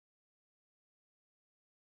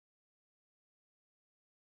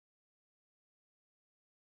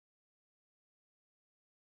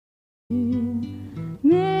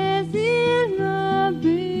Mais il me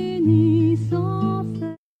bénit sans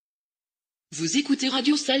cesse. Vous écoutez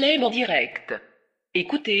Radio Salem en direct.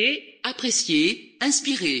 Écoutez, appréciez,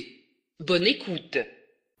 inspirez. Bonne écoute.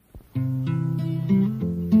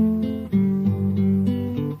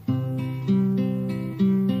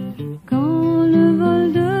 Quand le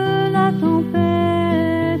vol de la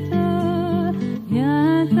tempête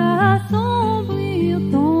vient assombrir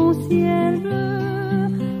ton ciel bleu,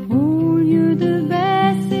 au lieu de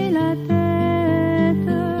baisser la tête,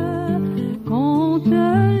 compte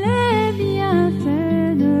les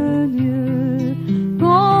bienfaits de Dieu,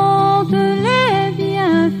 compte les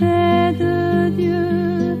bienfaits de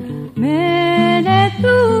Dieu, mets-les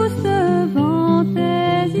tous devant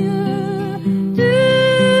tes yeux, tu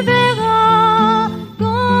verras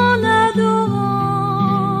qu'en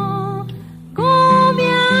adorant,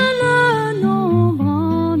 combien le nombre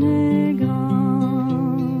en est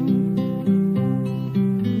grand.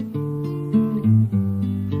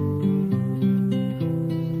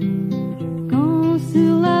 Quand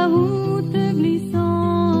sur la route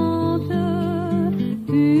glissante,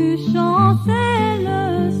 tu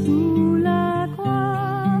chancelles sous la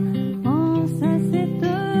croix, pense à cette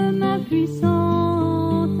main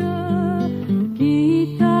puissante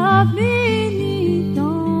qui t'a béni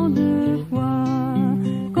tant de fois.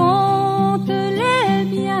 Compte les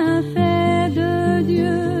bienfaits de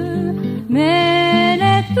Dieu,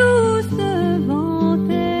 mets-les tous devant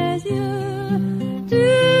tes yeux, tu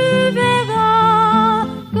verras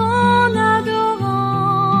qu'en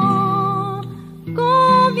adorant,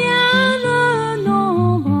 combien le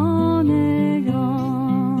nombre en est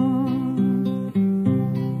grand.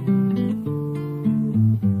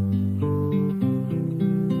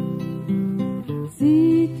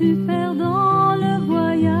 Si tu perds dans le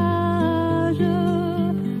voyage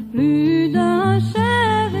plus d'un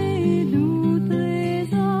cher et doux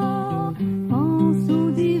trésor, pense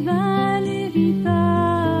au divin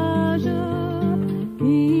héritage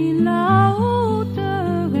qui là-haut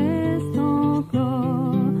te reste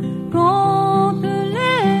encore. Compte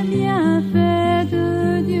les bienfaits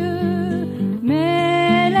de Dieu,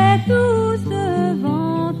 mets-les tous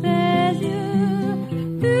devant tes yeux,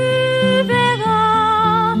 tu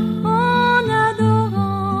verras en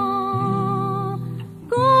adorant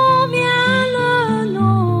combien le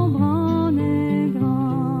nombre en est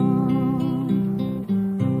grand.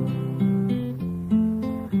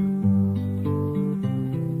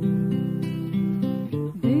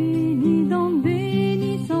 Bénis donc,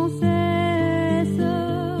 bénis sans cesse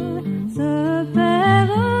ce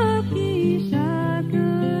Père qui chaque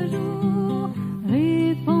jour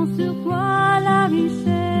répand sur toi la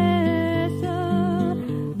richesse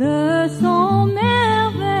de son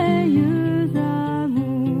merveilleux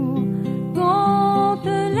amour. Compte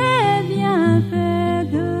les bienfaits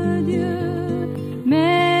de Dieu,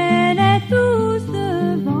 mets-les tous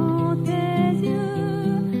devant tes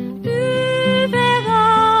yeux, tu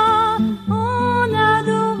verras en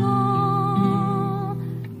adorant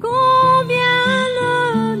combien le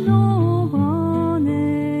nombre en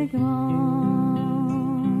est grand.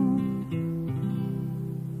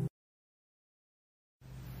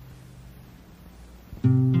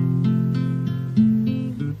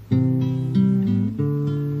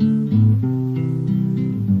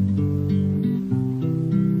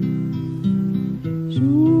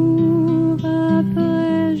 Jour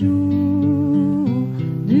après jour,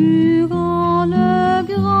 durant le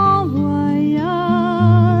grand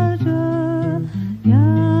voyage,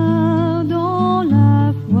 gardons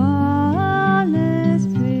la foi,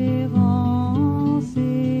 l'espérance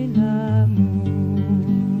et l'amour.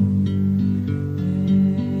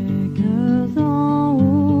 Les cœurs en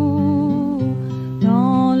haut,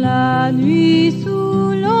 dans la nuit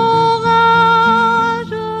sous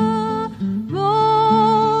l'orage,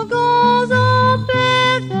 voguons en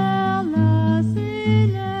paix vers la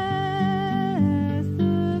céleste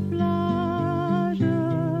plage.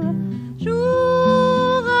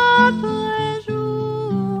 Jour après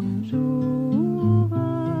jour, jour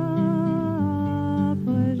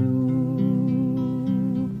après jour,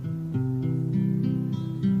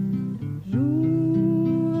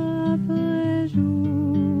 jour après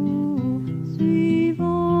jour,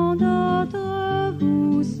 suivons notre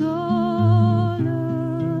boussole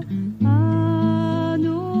à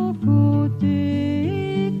nos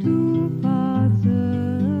côtés, tout passe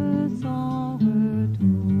sans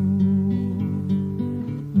retour.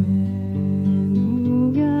 Mais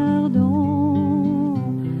nous gardons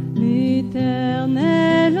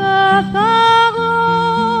l'éternelle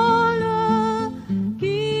parole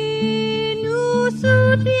qui nous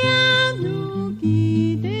soutient, nous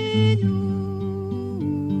guide et nous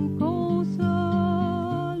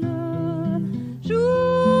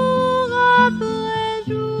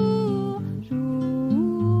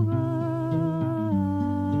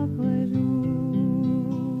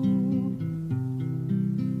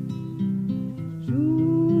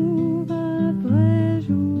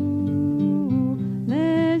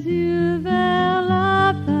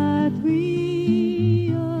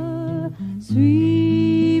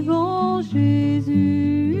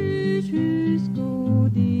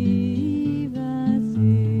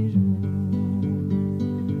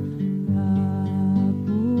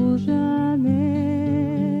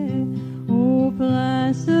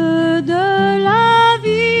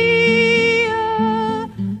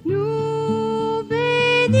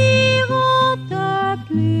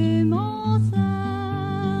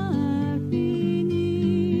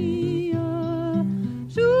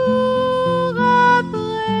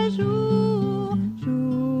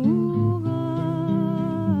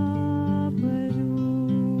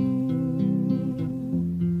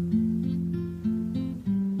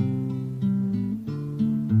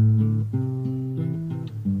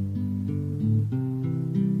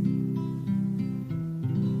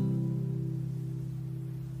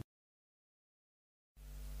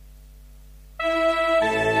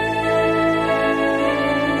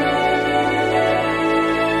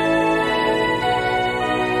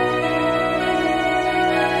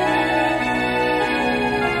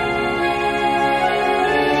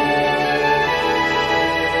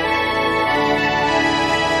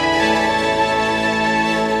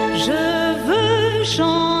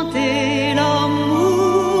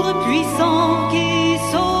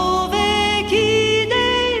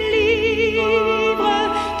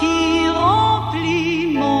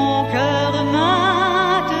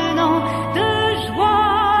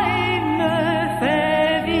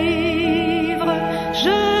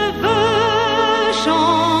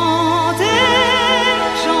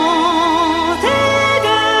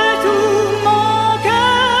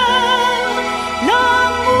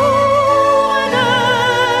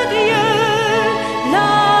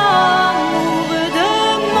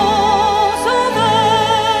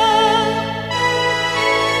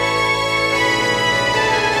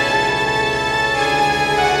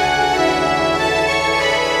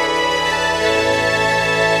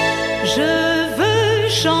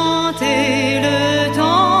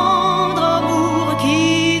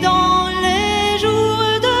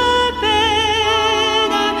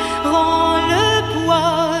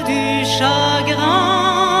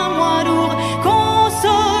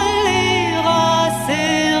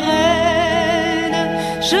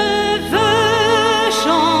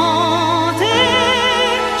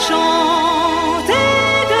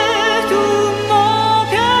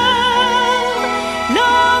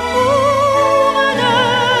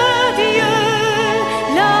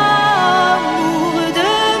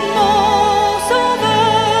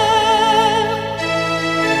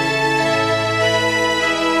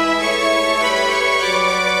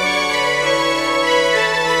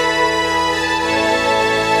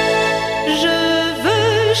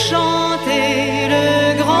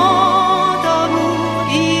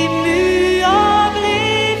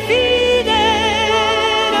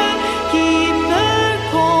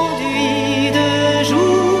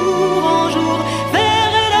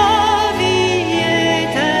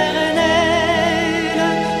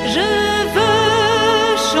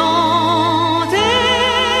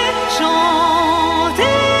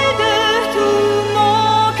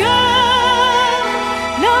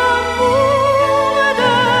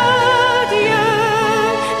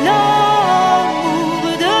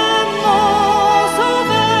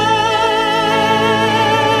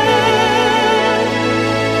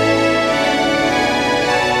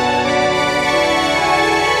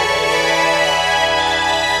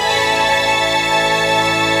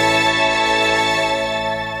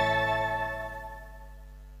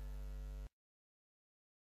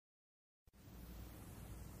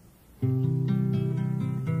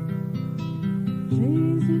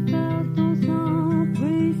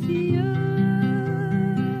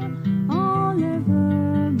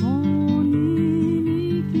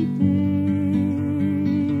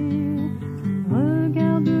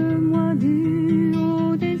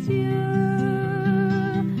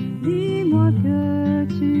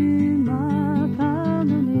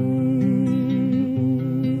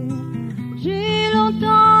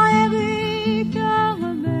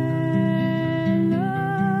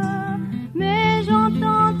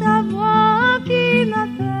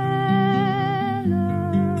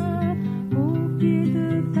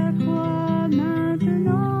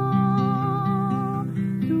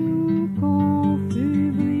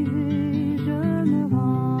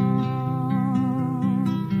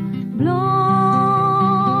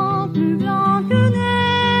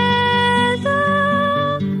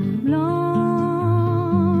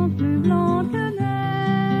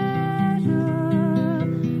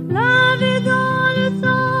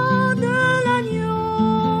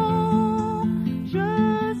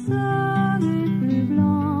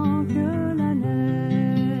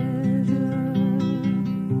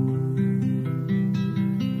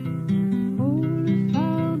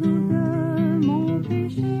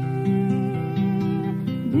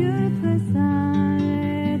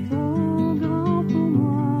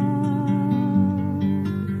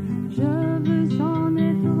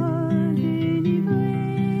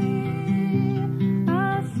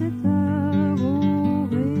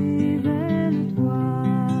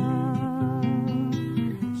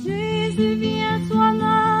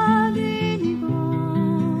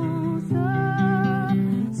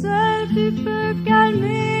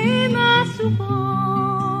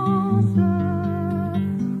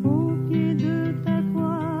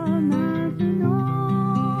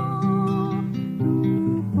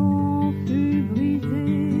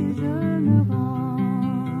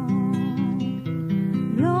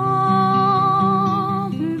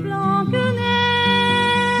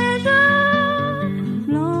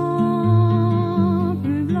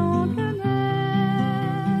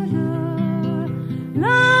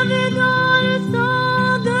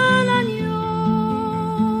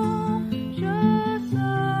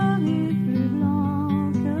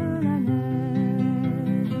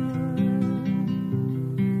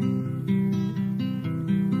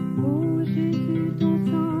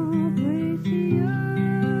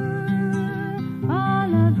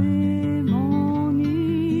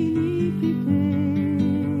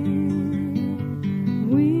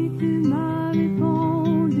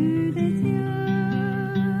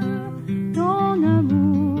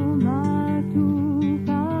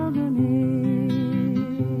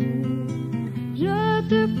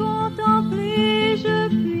te contempler, je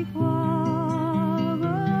puis croire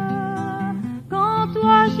qu'en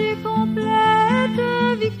toi j'ai complète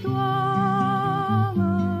victoire.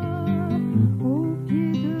 Au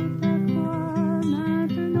pied de ta croix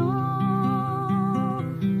maintenant,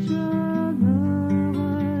 je me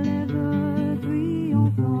relève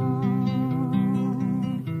triomphant.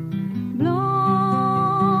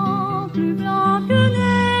 Blanc, plus blanc que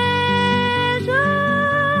neige,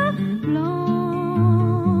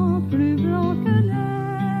 blanc, plus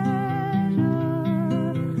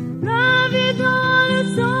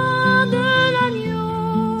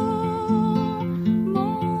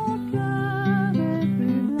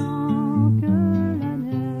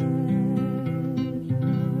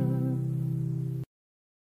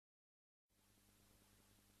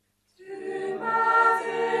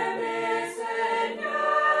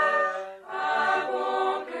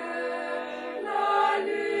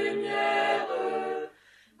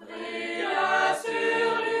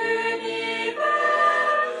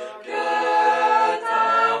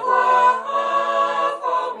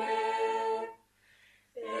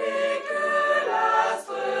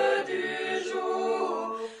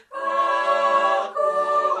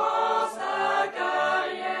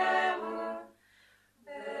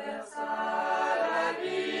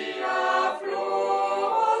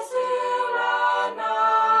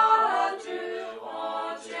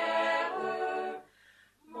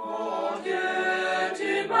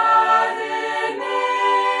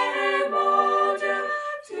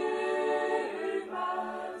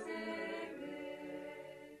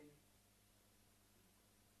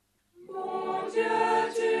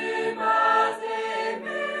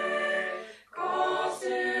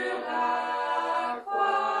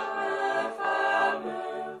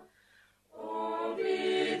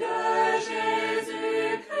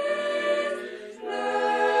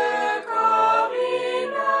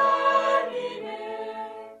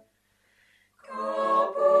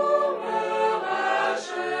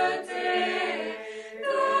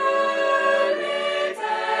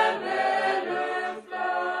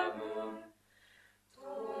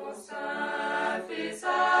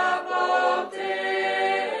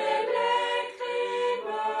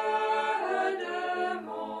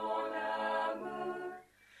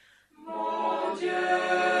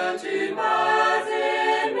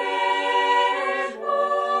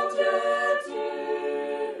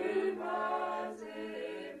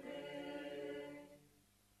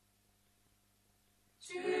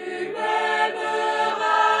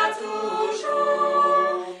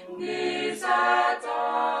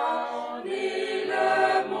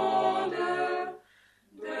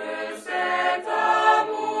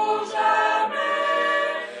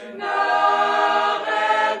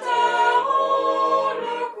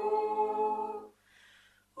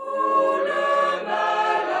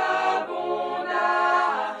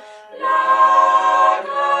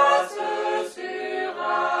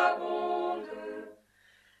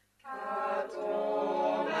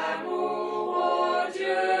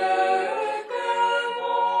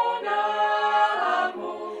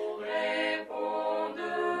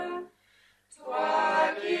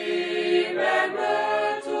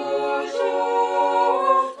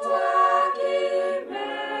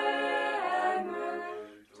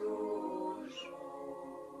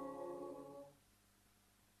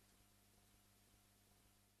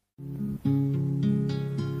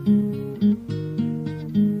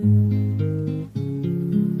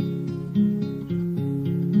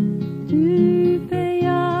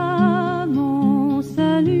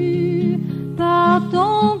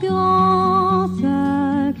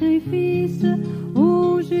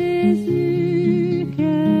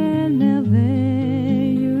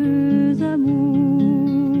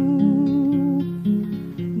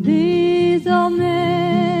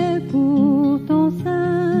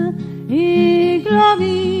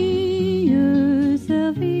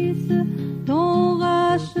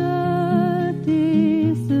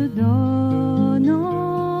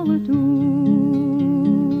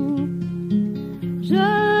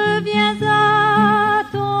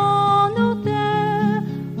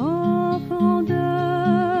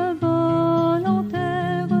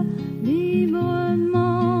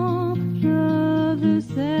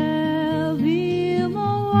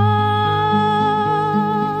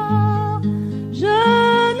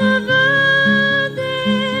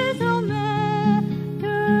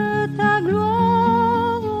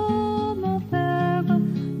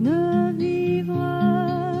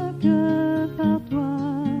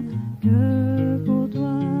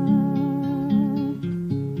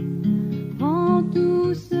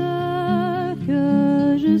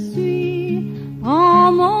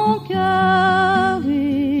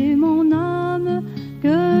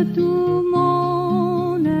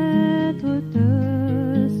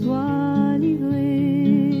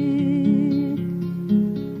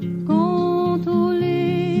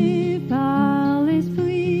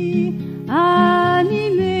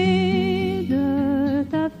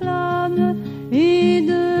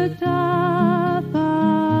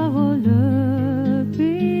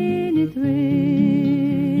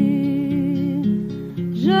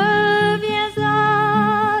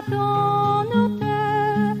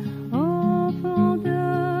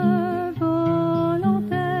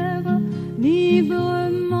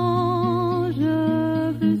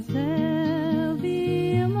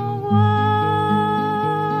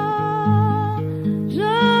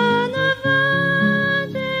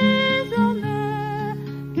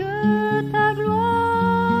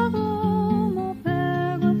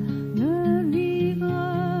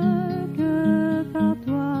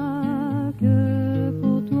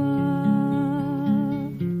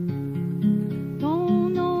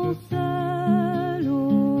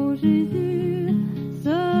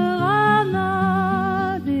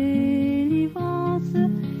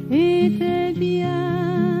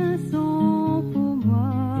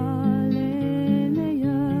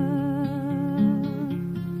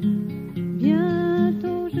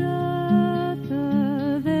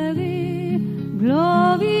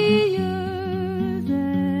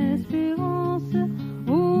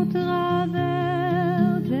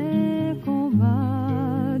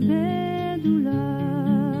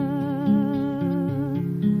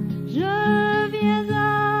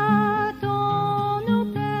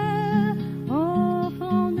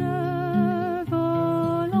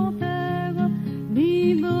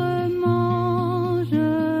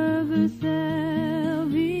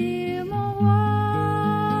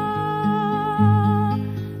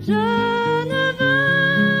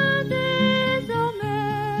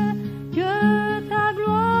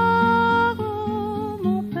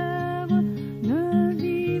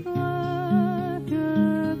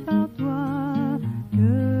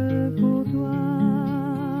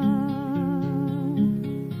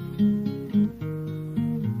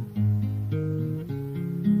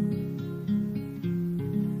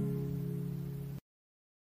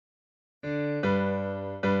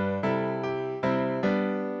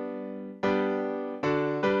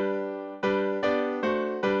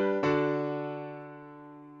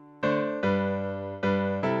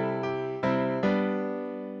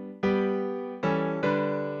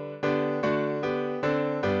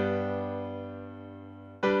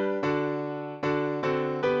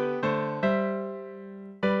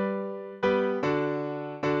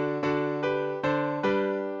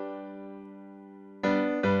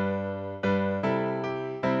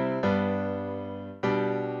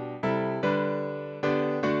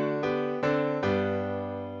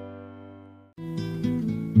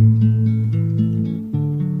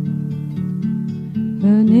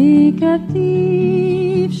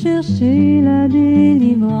captifs cherchez la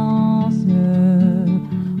délivrance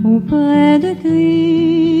auprès de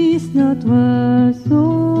Christ notre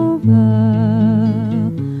Sauveur.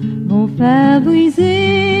 Vos fers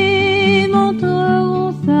brisés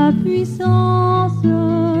montreront sa puissance,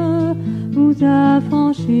 vous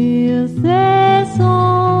affranchir c'est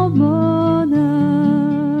son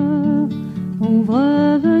bonheur.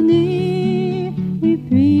 Pauvres, venez et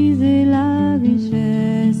puisez la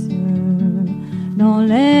richesse dans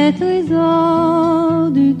les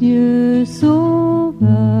trésors du Dieu Sauveur.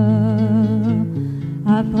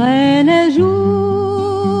 Après les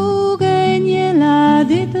jours régnait la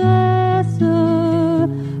détresse,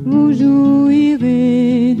 vous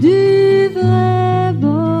jouirez du vrai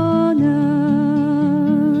bonheur.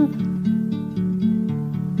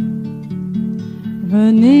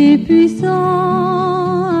 Venez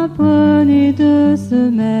puissants, apprenez de se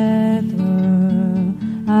mettre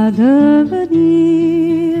à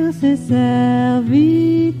devenir ses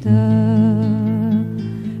serviteurs.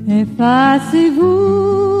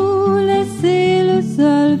 Effacez-vous, laissez le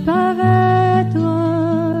seul paraître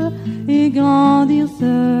et grandir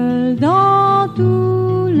seul dans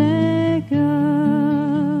tous les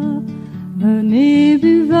cœurs. Venez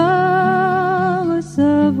buveurs,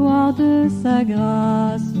 recevoir de sa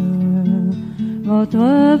grâce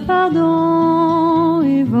votre pardon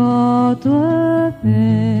et votre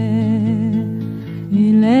paix.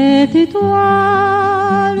 Il est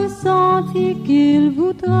étoile, le sentier qu'il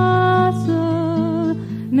vous trace,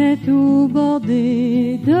 mais tout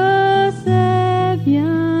bordé de ses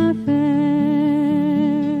bienfaits.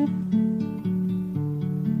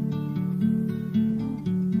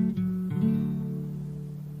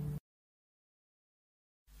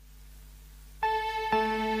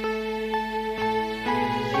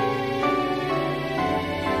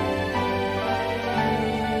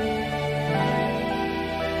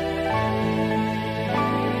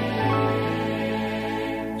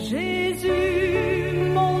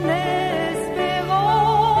 Jésus, mon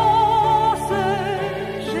espérance,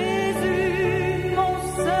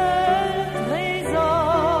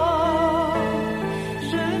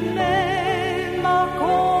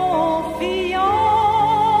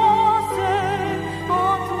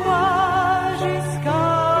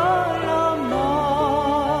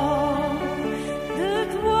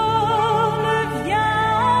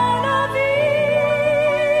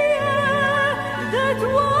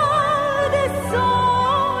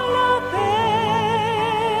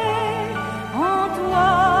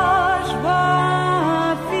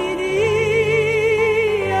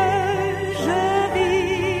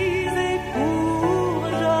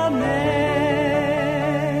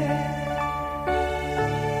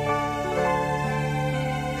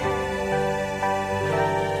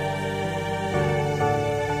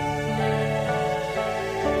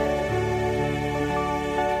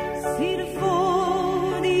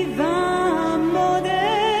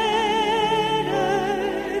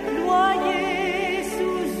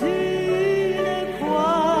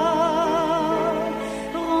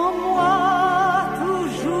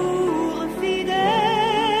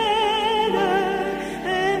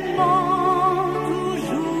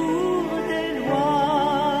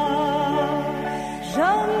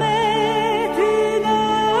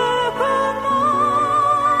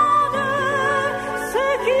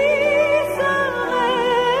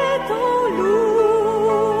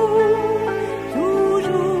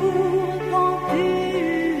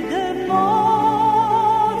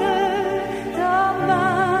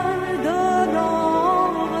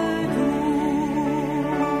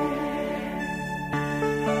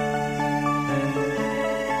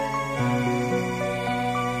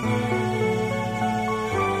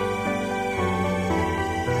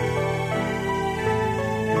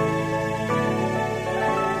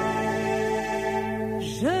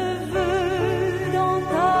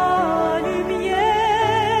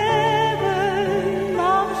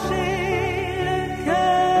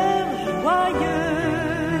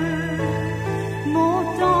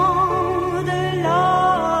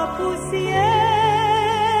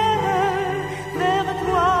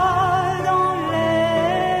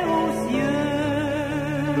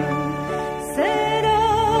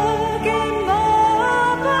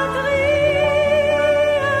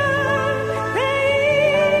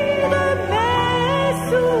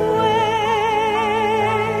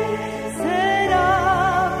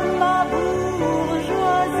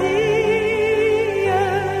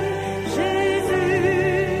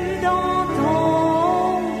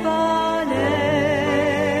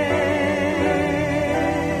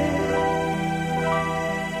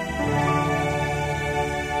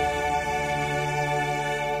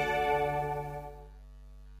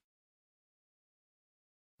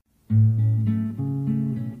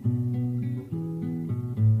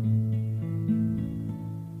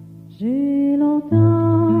 J'ai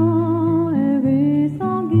longtemps erré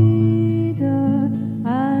sans guide,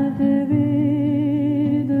 altéré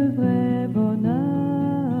de vrai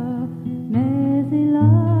bonheur, mais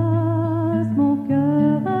hélas, mon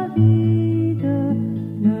cœur avide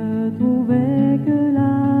ne trouvait que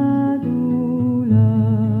la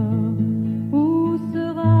douleur. Où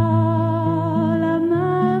sera la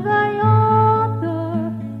main vaillante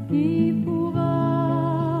qui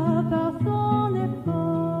pourra par son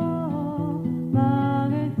effort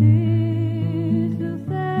m'arrêter sur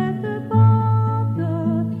cette pente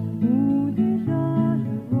où déjà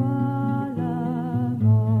je vois la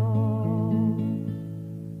mort?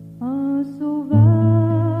 Un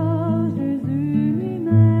sauveur, Jésus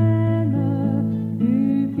lui-même,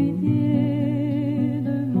 eut pitié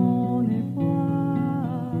de mon effroi.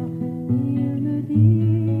 Il me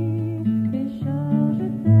dit, pécheur, je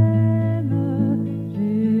t'aime,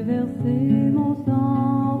 j'ai versé mon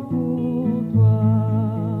sang pour toi.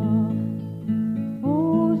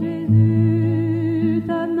 Oh Jésus,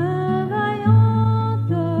 ta main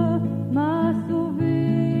vaillante m'a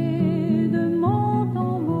sauvé de mon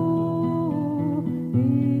tombeau,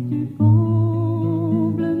 et tu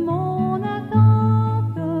combles mon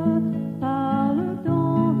attente par le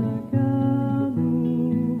don d'un cœur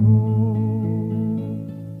nouveau.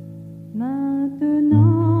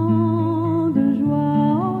 Maintenant, de joie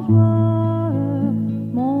en joie,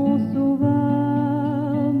 mon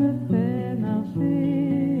sauveur me fait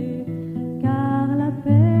marcher, car la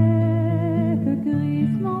paix que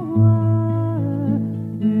Christ m'envoie,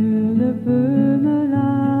 nul ne peut me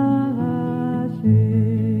l'arracher.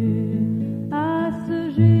 À ce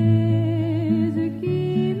Jésus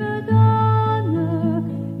qui me donne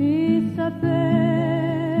et sa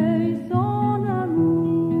paix et son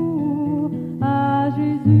amour, à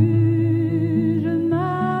Jésus je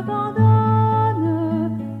m'abandonne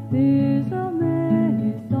désormais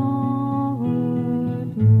et sans retour.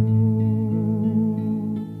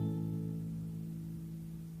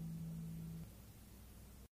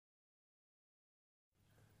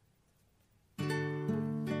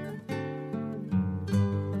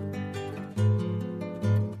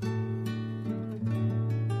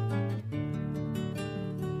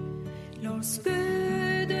 Lorsque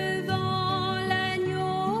devant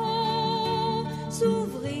l'agneau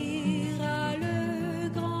s'ouvrira le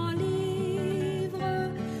grand livre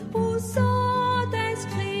où sont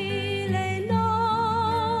inscrits les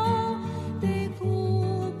noms des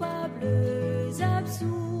coupables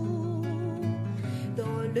absous,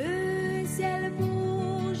 dans le ciel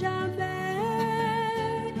pour jamais,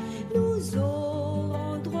 nous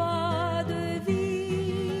aurons droit de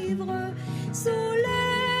vivre sous le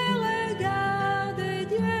regard de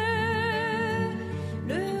Dieu.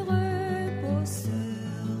 Le repos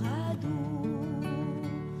sera doux,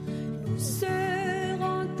 nous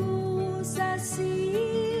serons tous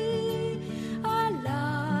assis à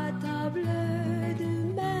la table du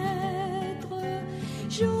Maître,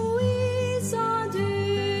 jouissant du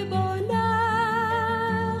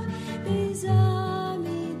bonheur des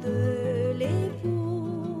amis de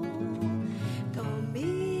l'époux. Comme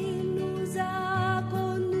il nous a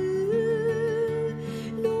connus,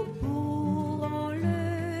 nous pourrons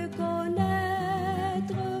le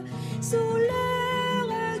connaître sous le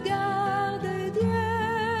regard de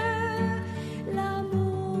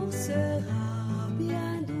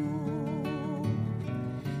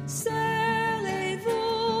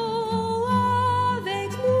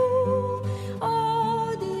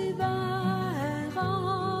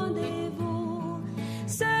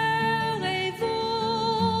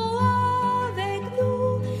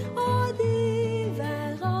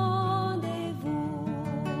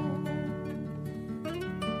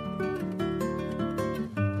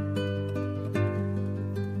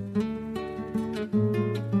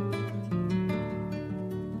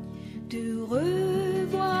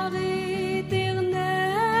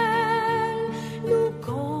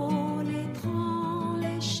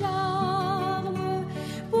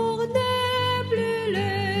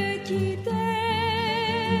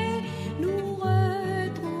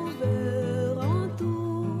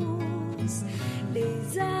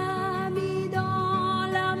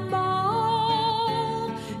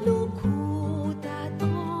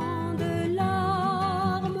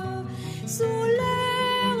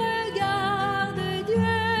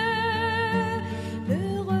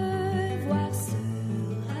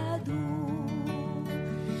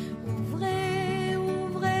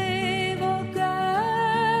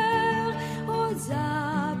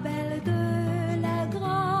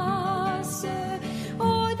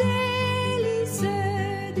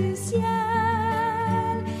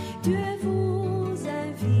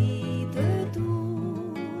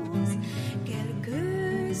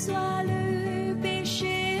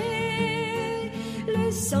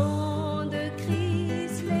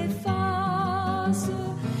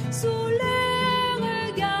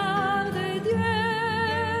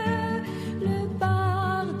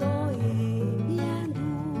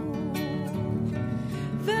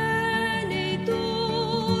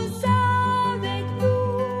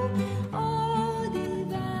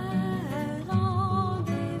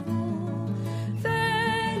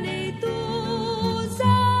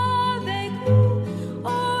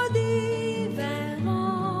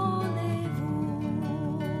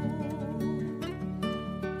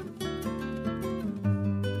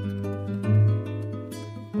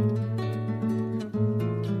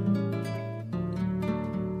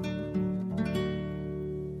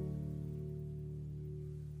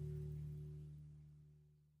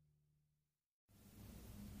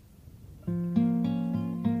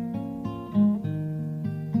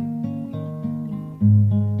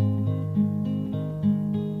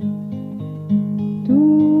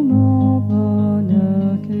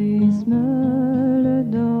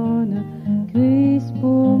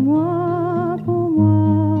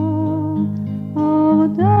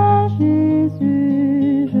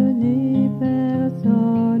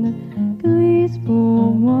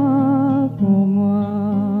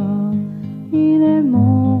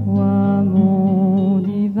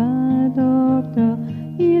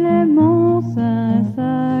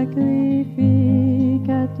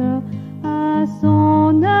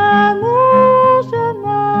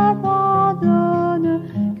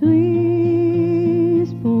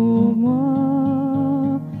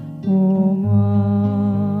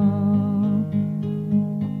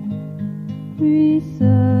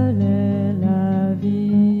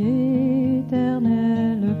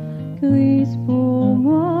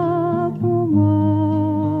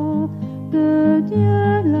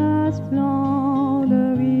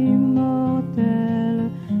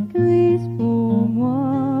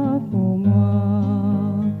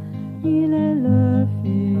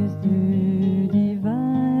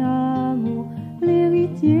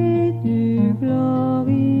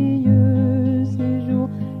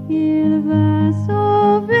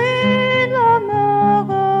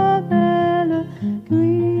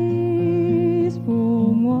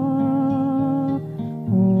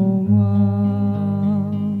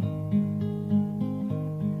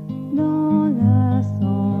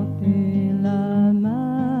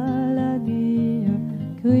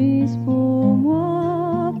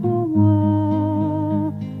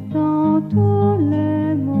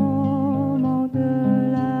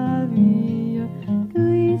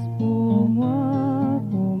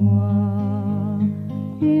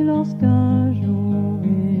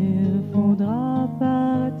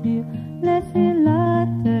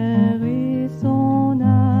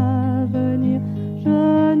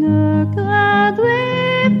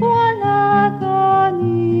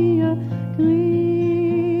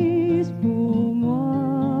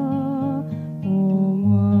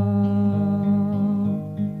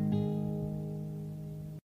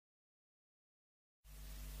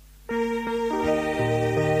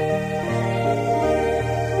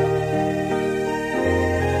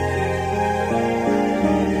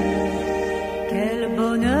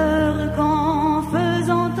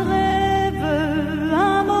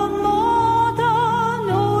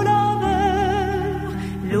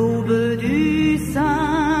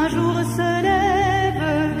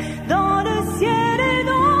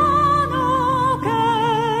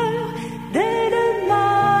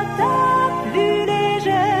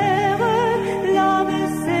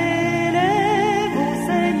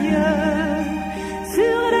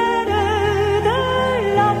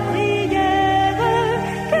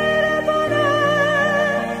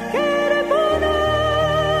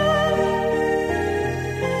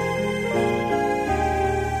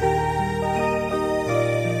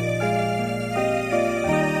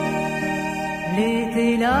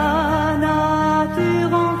L'été, la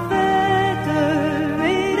nature en fête,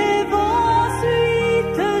 et les vents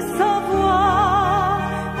suivent sa voix.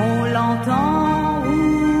 On l'entend où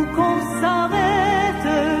qu'on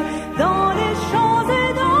s'arrête, dans les champs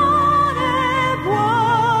et dans les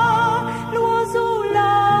bois. L'oiseau,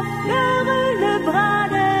 la fleur, le brin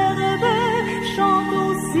d'herbe chante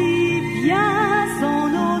aussi bien son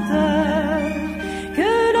auteur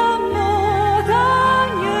que la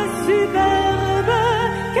montagne superbe.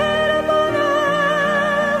 Quel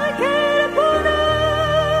bonheur, quel bonheur!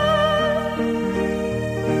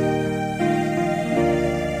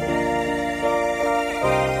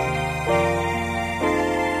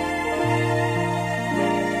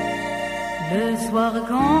 Le soir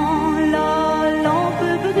quand la lampe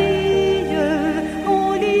brille, on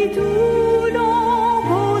lit tout, l'on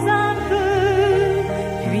cause un peu,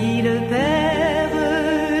 puis le père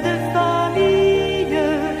de famille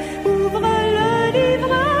ouvre le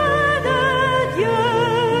livre de Dieu,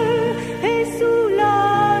 et sous la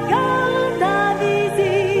garde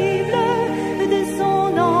invisible de son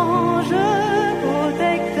ange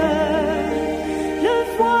protecteur, le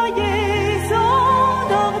foyer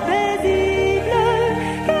s'endort paisible.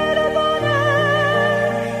 Quel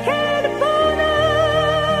bonheur, quel bonheur!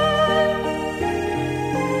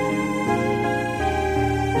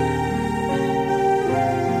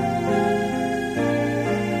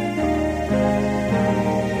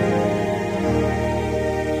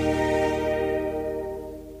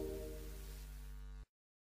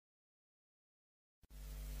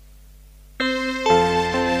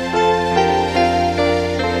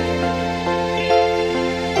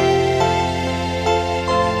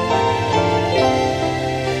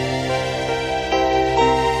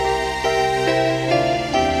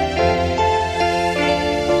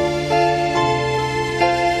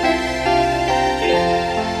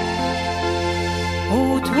 Ô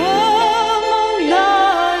toi, mon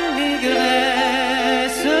allégresse,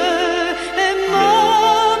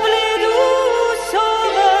 aimable et doux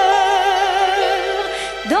sauveur,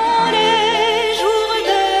 dans les jours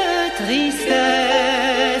de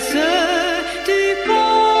tristesse, tu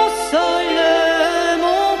consoles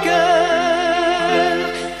mon cœur.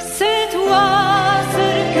 C'est toi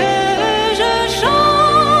seul que je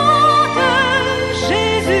chante,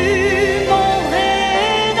 Jésus mon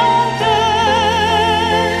Rédempteur.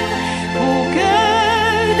 Pour que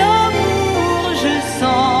d'amour je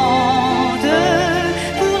sente,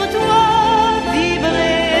 pour toi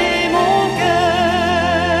vibrer mon cœur.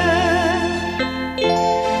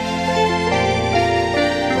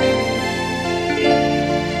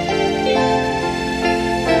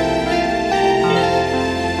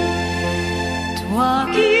 Toi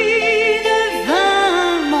qui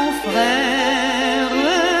devins mon frère,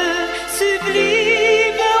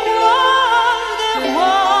 sublime roi des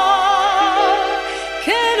rois,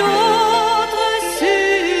 quel autre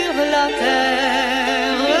sur la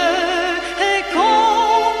terre est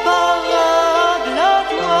comparable à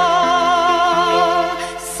toi?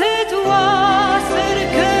 C'est toi seul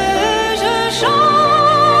que je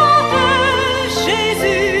chante,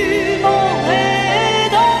 Jésus mon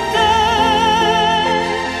Rédempteur.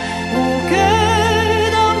 Pour que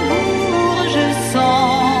d'amour je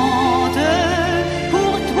sente,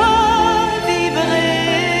 pour toi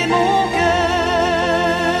vibrer mon cœur.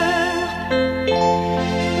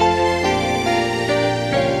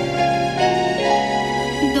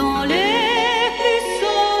 Dans les plus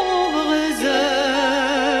sombres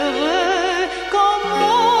heures, quand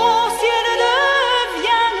mon ciel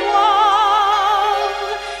devient noir,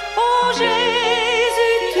 oh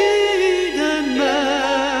Jésus, tu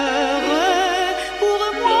demeures pour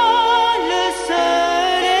moi le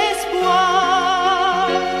seul espoir.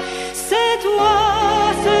 C'est toi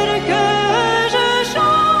seul que je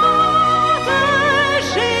chante,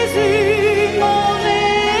 Jésus mon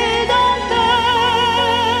Rédempteur.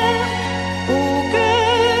 Pour que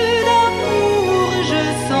d'amour je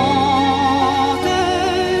sente,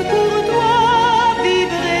 pour toi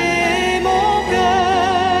vibrer mon cœur.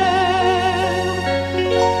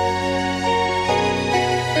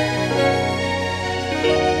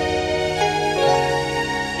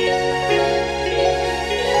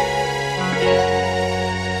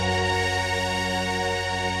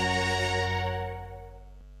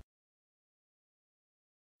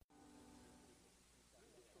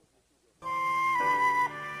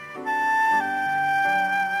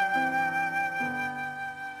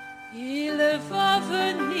 Il va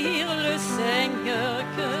venir le Seigneur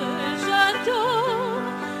que j'adore,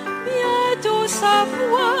 bientôt sa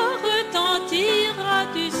voix retentira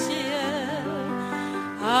du ciel.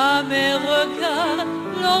 À mes regards,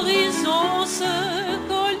 l'horizon se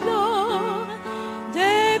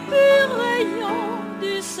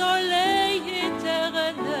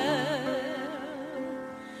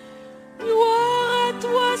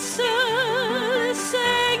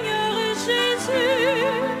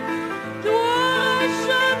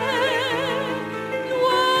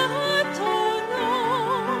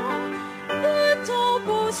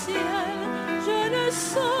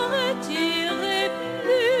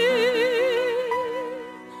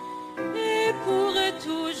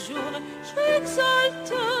toujours,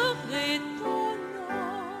 j'exalterai ton nom.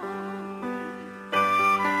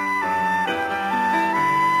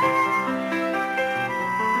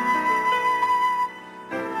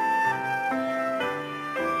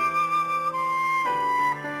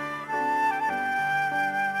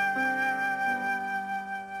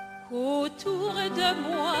 Autour de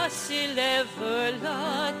moi s'élève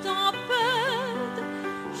la tempête.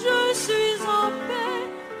 Je suis en paix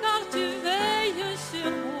car tu veilles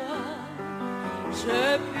sur moi. Je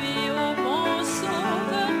puis au mon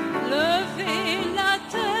sauveur lever la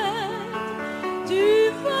tête. Tu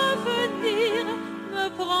vas venir me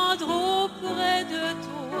prendre auprès de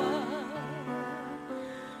toi.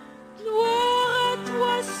 Gloire à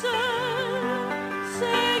toi seul,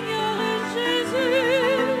 Seigneur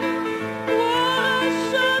Jésus.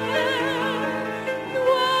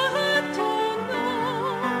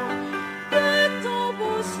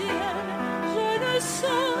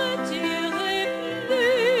 Sortirai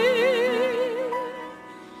plus.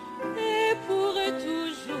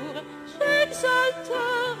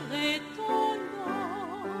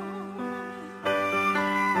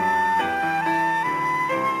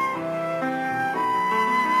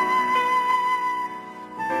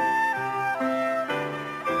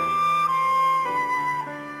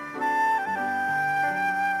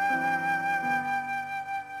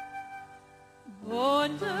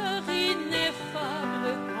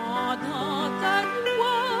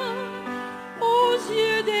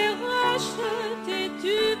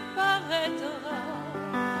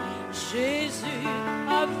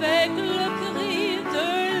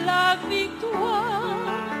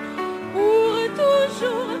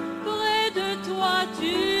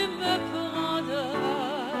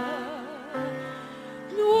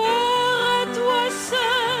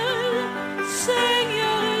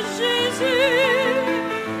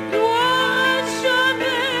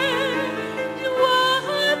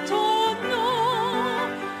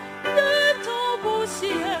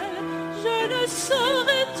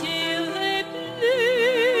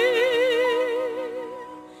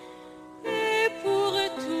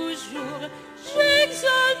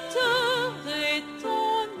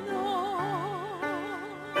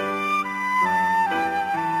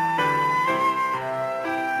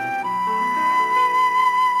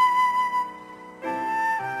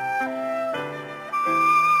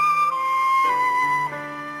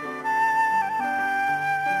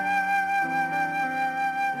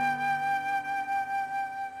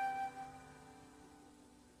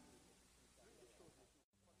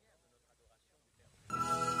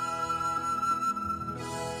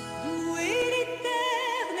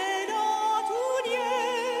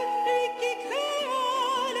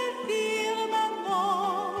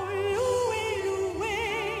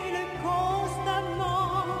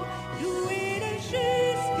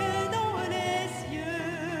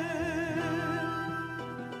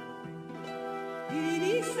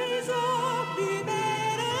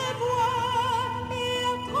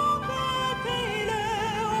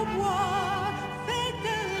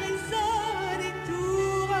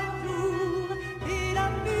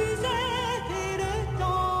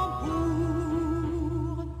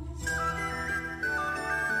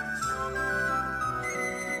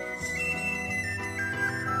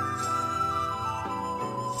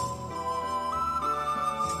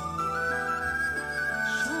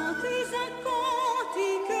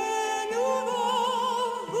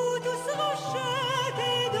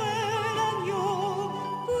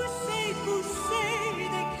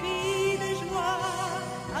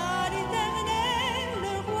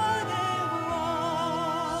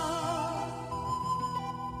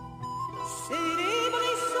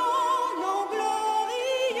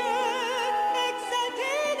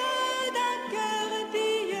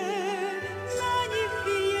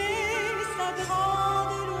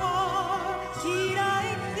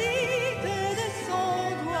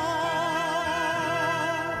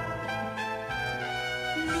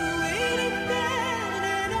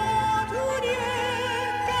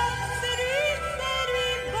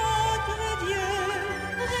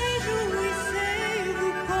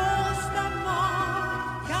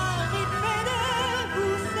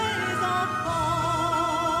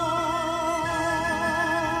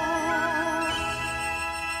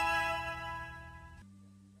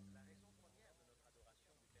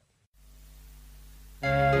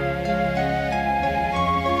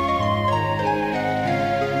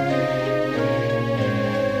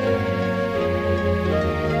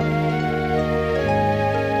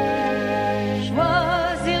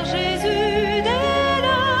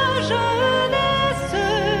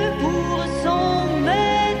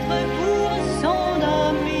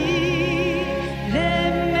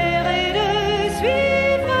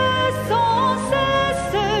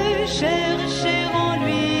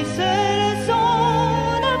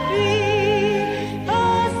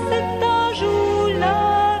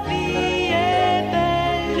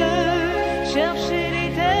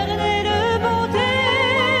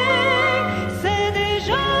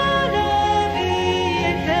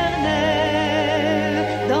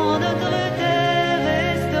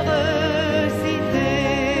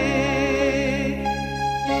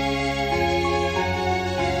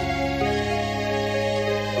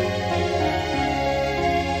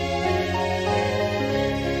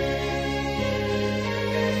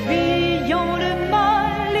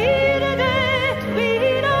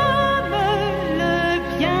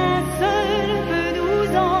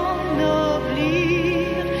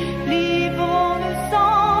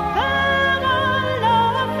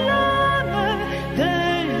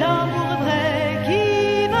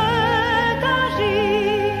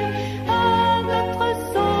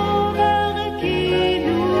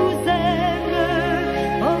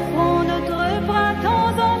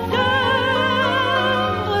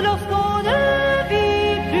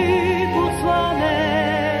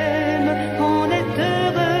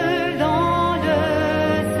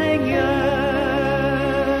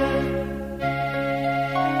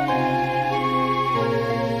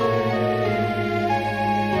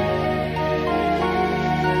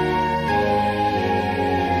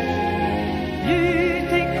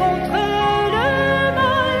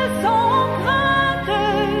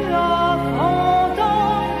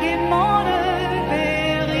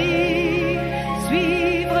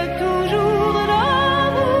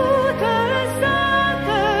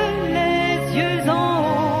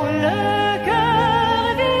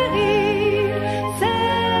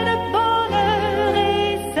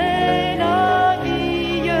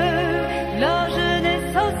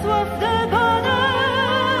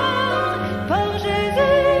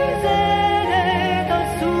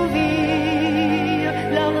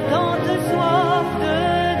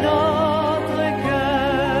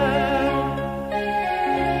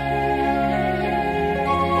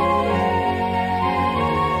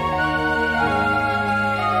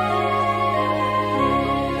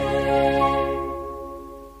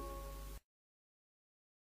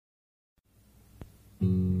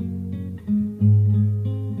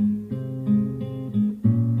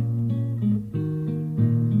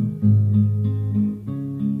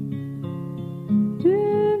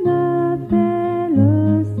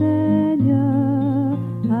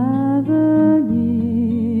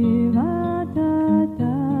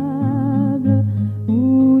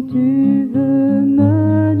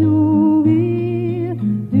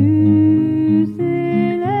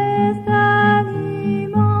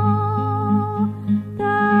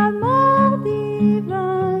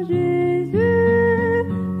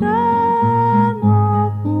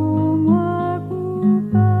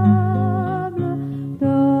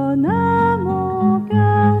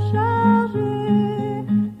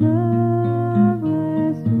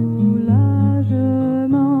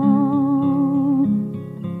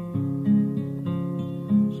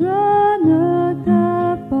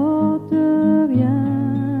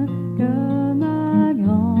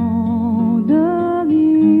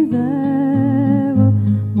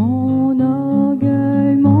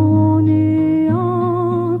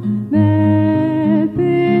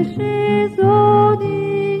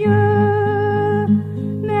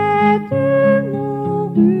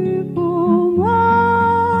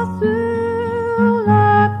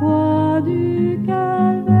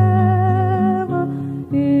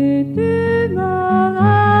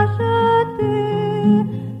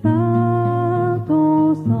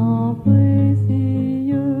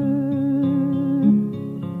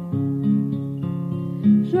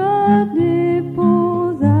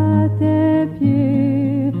 dépose à tes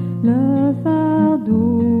pieds le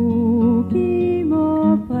fardeau qui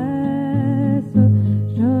m'oppresse.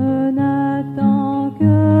 Je n'attends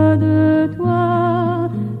que de toi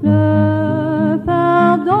le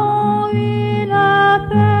pardon et la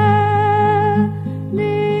paix.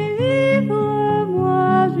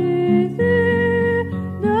 Délivre-moi, Jésus,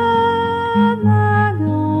 de ma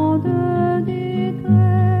grande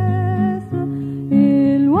détresse.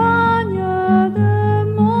 Éloigne de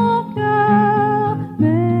mon cœur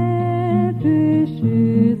mes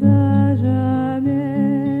péchés à jamais.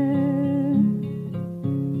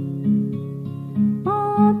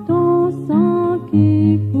 En ton sang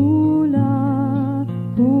qui coula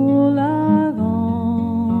pour la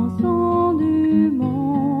rançon du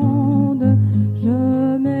monde,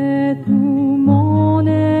 je mets tout mon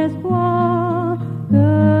espoir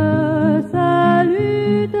de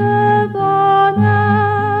salut, de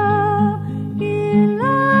bonheur, qu'il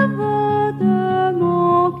lave de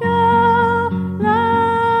mon cœur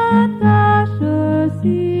la tache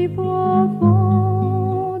si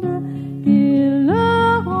profonde, qu'il le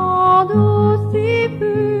rende aussi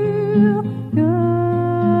pur que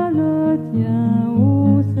le tien, ô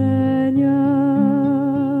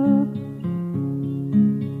Seigneur.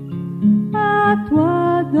 À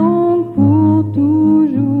toi donc pour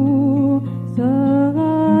toujours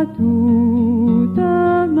sera toute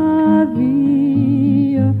ma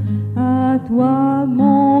vie. À toi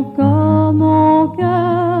mon corps, mon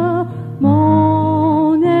cœur,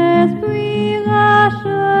 mon esprit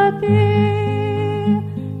racheté.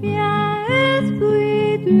 Viens,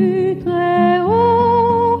 Esprit du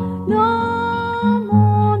Très-Haut, dans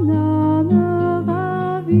mon âme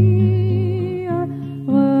ravie.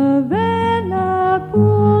 Révèle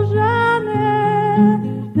pour jamais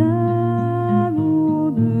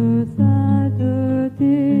d'amour, de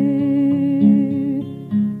sainteté.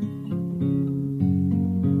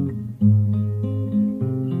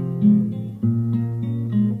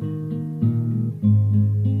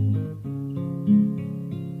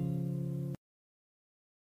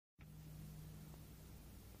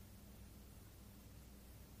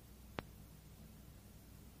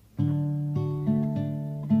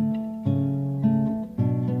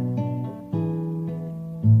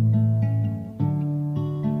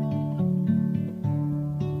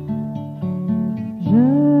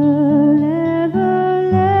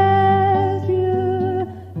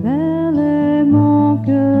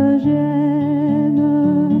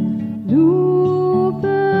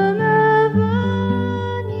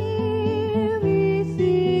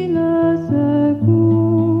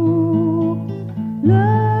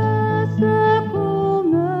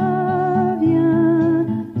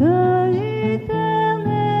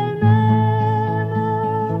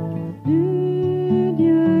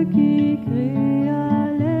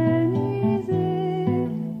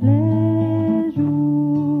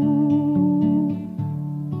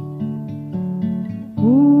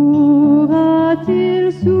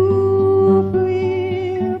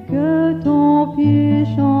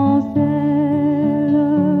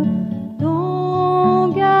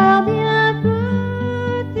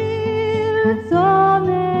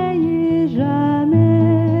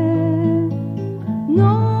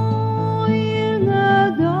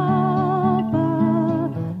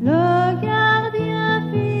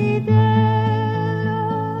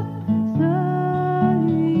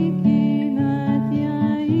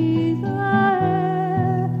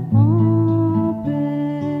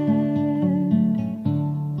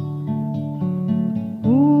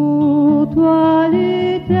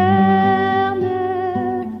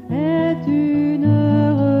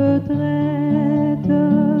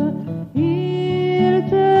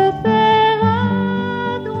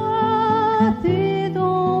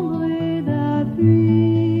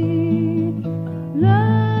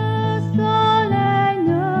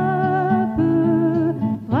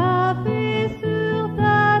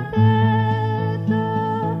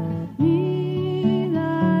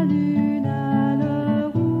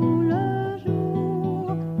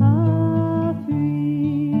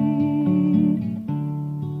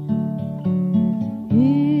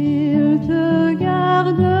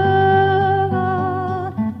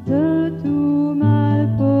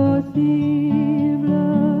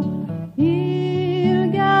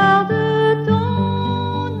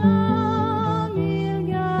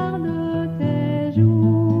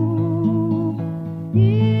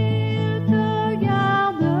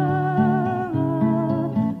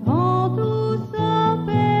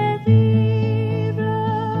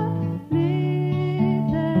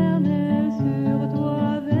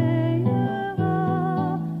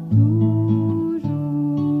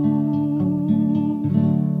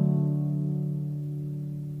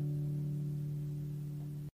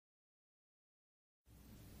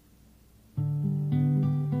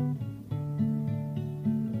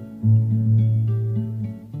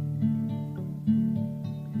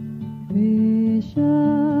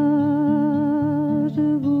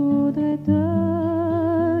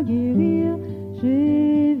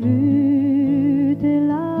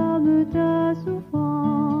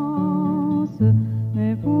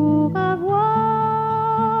 mais pour avoir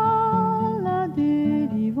la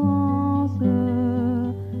délivrance,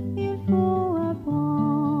 il faut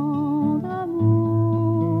apprendre à m'obéir.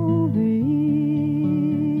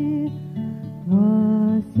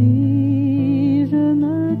 Voici, je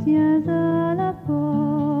me tiens à la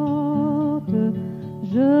porte,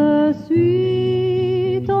 je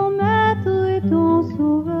suis ton maître et ton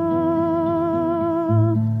sauveur.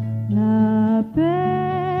 La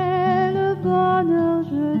paix, le bonheur,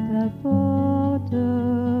 je t'apporte.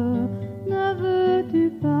 Ne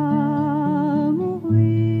veux-tu pas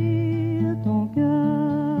m'ouvrir ton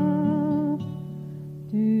cœur?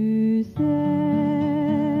 Tu sais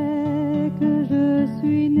que je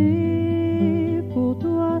suis né pour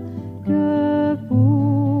toi, que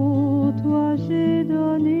pour toi j'ai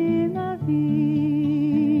donné ma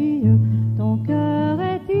vie. Ton cœur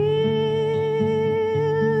est-il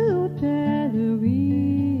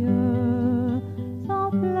hôtellerie, sans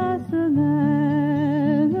place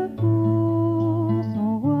même pour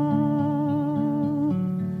son roi?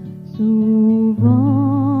 Souvent,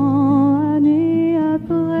 année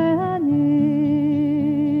après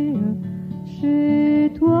année,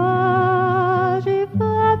 chez toi j'ai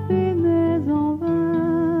frappé mais en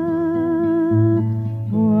vain.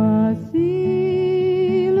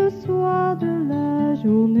 Voici le soir de la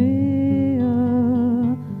journée,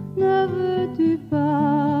 ne veux-tu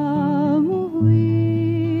pas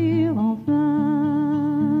m'ouvrir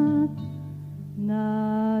enfin?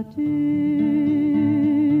 N'as-tu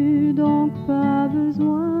donc pas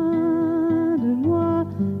besoin de moi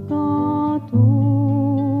quand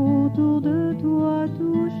autour de toi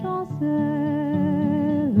tout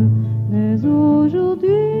chancelle? Mais aujourd'hui,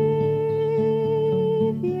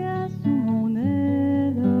 viens sous mon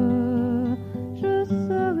aile, je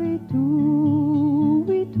serai tout,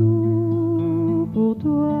 oui tout pour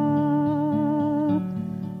toi.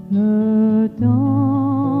 Le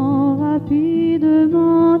temps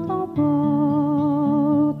rapidement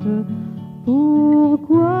t'emporte.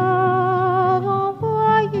 Pourquoi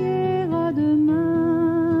renvoyer à demain?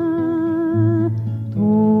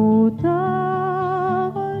 Trop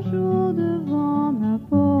tard, un jour devant ma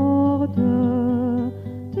porte,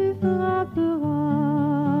 tu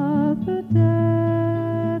frapperas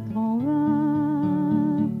peut-être en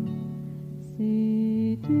vain.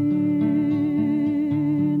 Si tu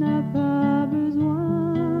n'as pas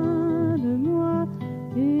besoin de moi,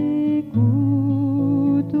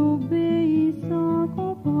 écoute, obéis sans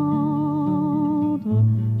comprendre.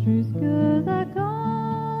 Jusque-à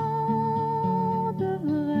quand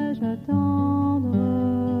devrais-je attendre?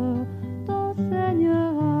 Ton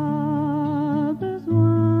Seigneur a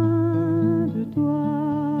besoin de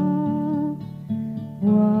toi.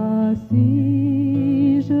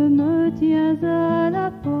 Voici, je me tiens à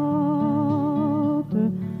la porte,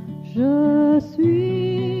 je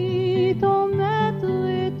suis ton maître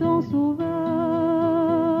et ton sauveur.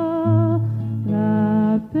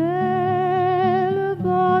 La paix, le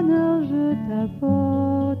bonheur, je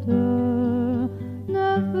t'apporte.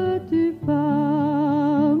 Ne veux-tu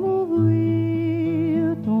pas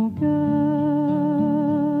m'ouvrir ton cœur?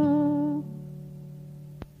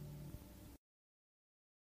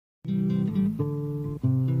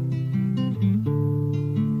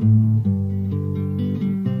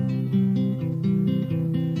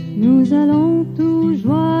 Nous allons tout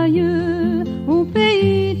joyeux au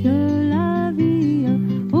pays de la vie,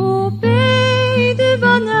 au pays du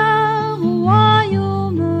bonheur, au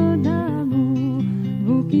royaume d'amour.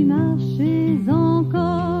 Vous qui marchez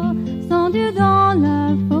encore sans Dieu dans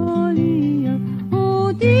la folie,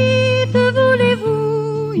 oh dites,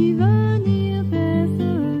 voulez-vous y venir dès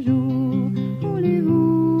ce jour?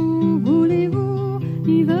 Voulez-vous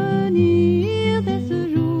y venir dès ce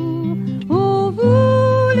jour? Oh,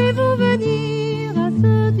 voulez-vous venir à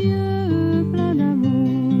ce Dieu plein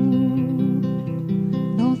d'amour?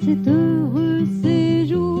 Dans cet heureux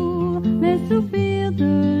séjour, les soupirs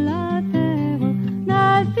de la terre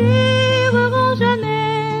n'altéreront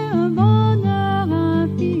jamais un bonheur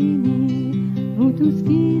infini. Vous tous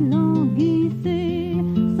qui languissez,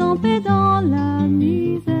 sans paix dans la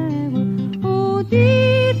misère, oh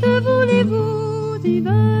dites, voulez-vous y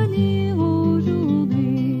venir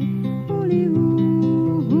aujourd'hui?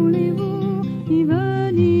 Voulez-vous y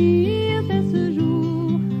venir dès ce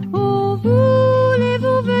jour? Oh,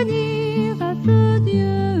 voulez-vous venir à ce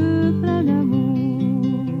Dieu plein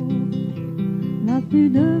d'amour? Là plus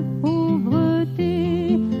de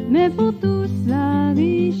pauvreté, mais pour tous la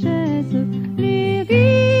richesse,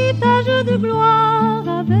 l'héritage de gloire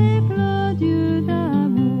avec le Dieu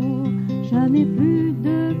d'amour. Jamais plus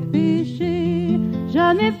de péché, jamais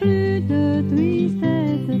jamais plus de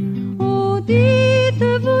tristesse. Oh, dites